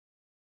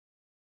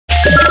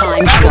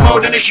and Battle go.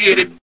 mode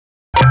initiated.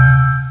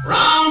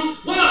 Round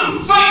one,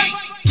 fight!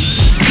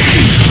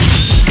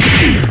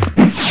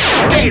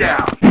 Stay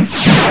down.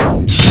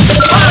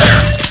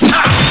 Fire!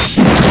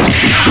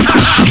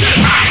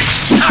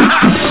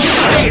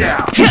 Stay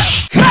down.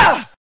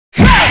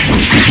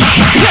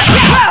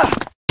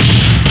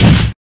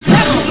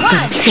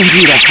 Gonna send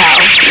you to hell.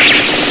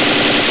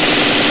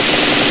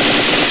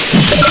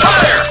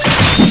 Fire!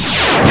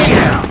 Stay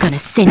down. Gonna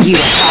send you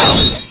to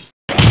hell.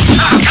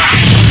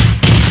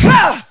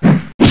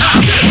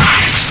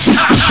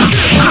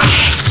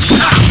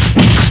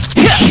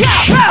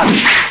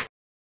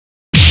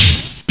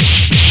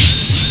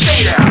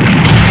 Stay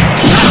down.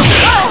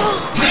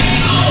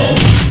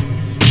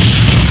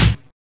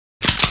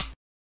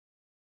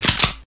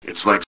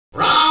 It's like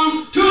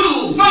Round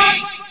two, fight!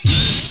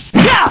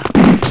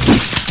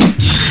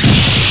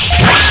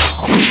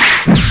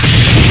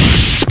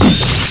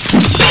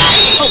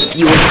 Hope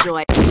you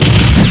enjoy.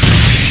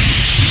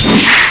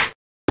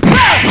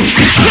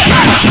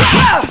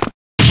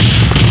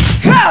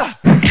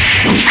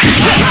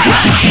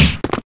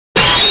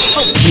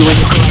 Hope you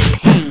enjoy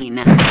pain.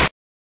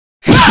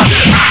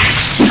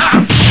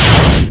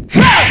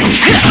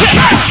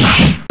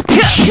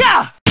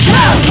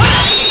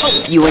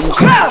 Hope you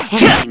enjoy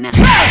pain.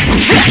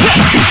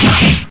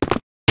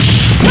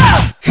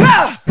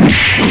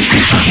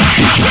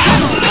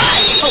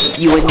 Hope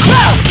you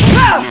enjoy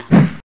pain.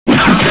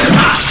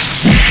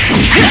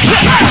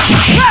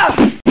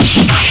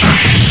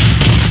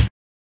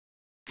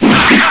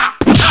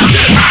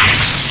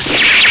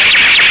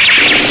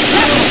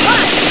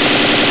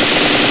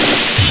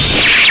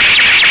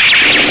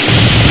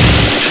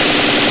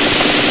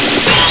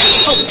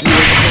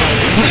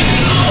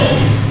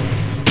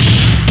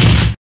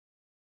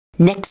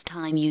 Next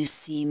time you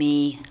see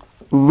me,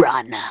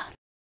 run.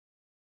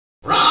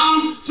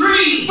 Round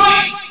three,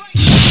 fight!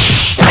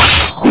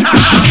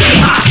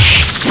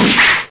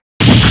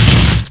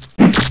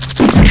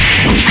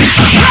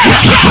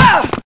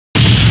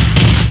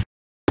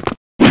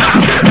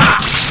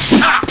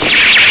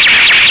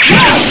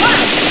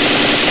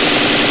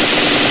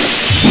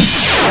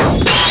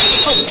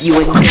 Hope you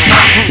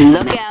enjoy.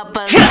 Look out,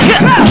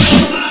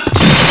 buddy.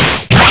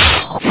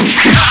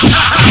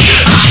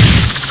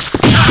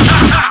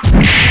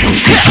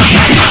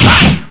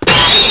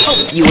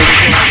 Hope you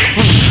enjoy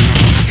pain.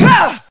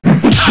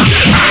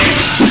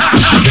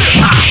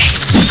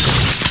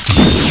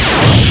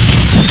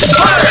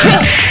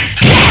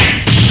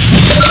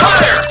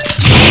 fire!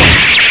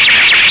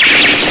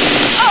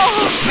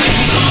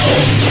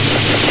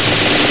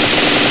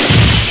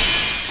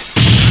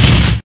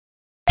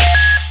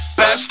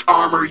 Best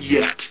armor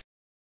yet.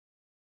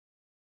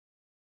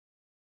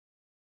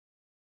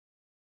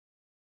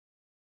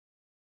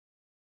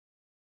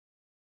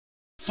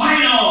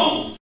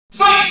 Final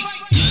fight!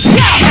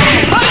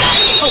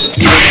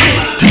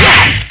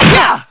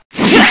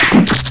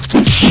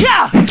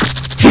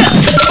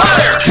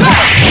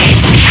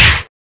 Fire!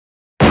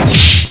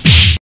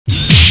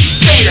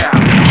 Stay down!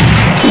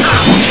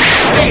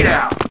 Stay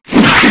down!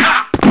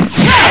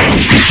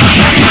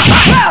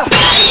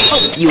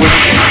 Hope you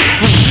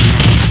enjoy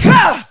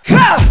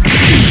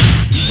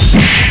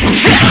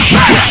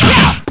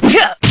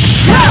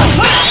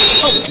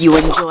Hope you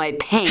enjoy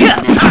pain.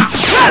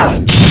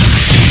 Fire!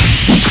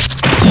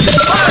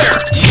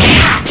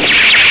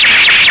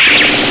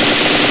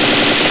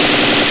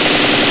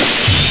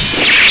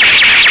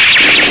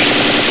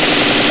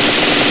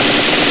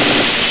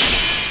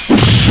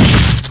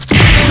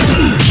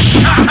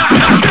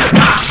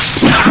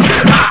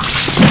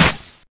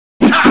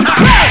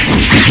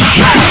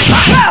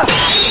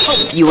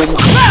 Hope you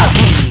enjoy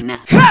pain.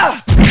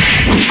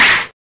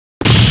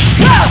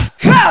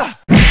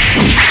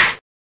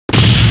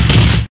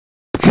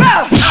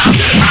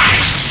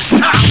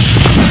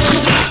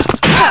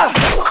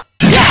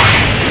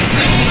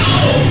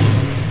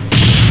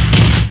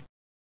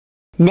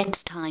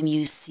 Next time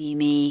you see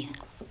me,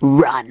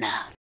 run.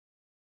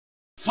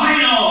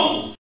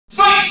 Final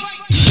fight!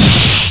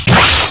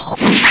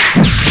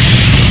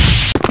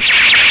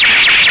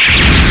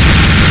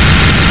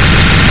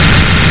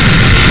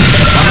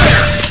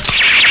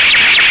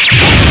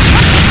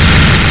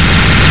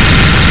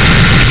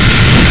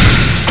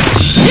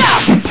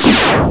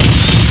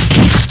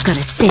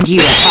 Gonna send you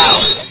to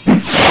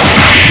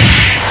hell.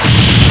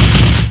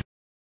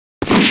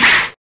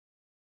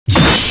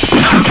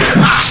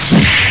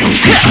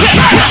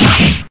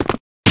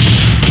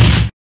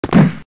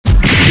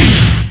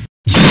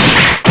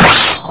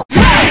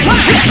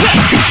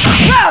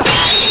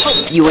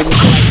 Hope you enjoy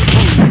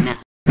pain.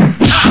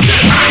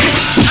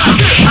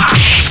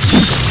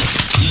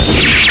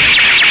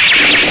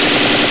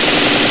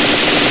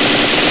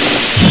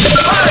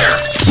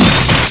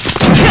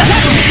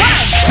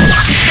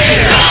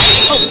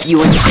 Hope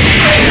you enjoy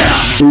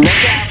pain. Look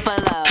out.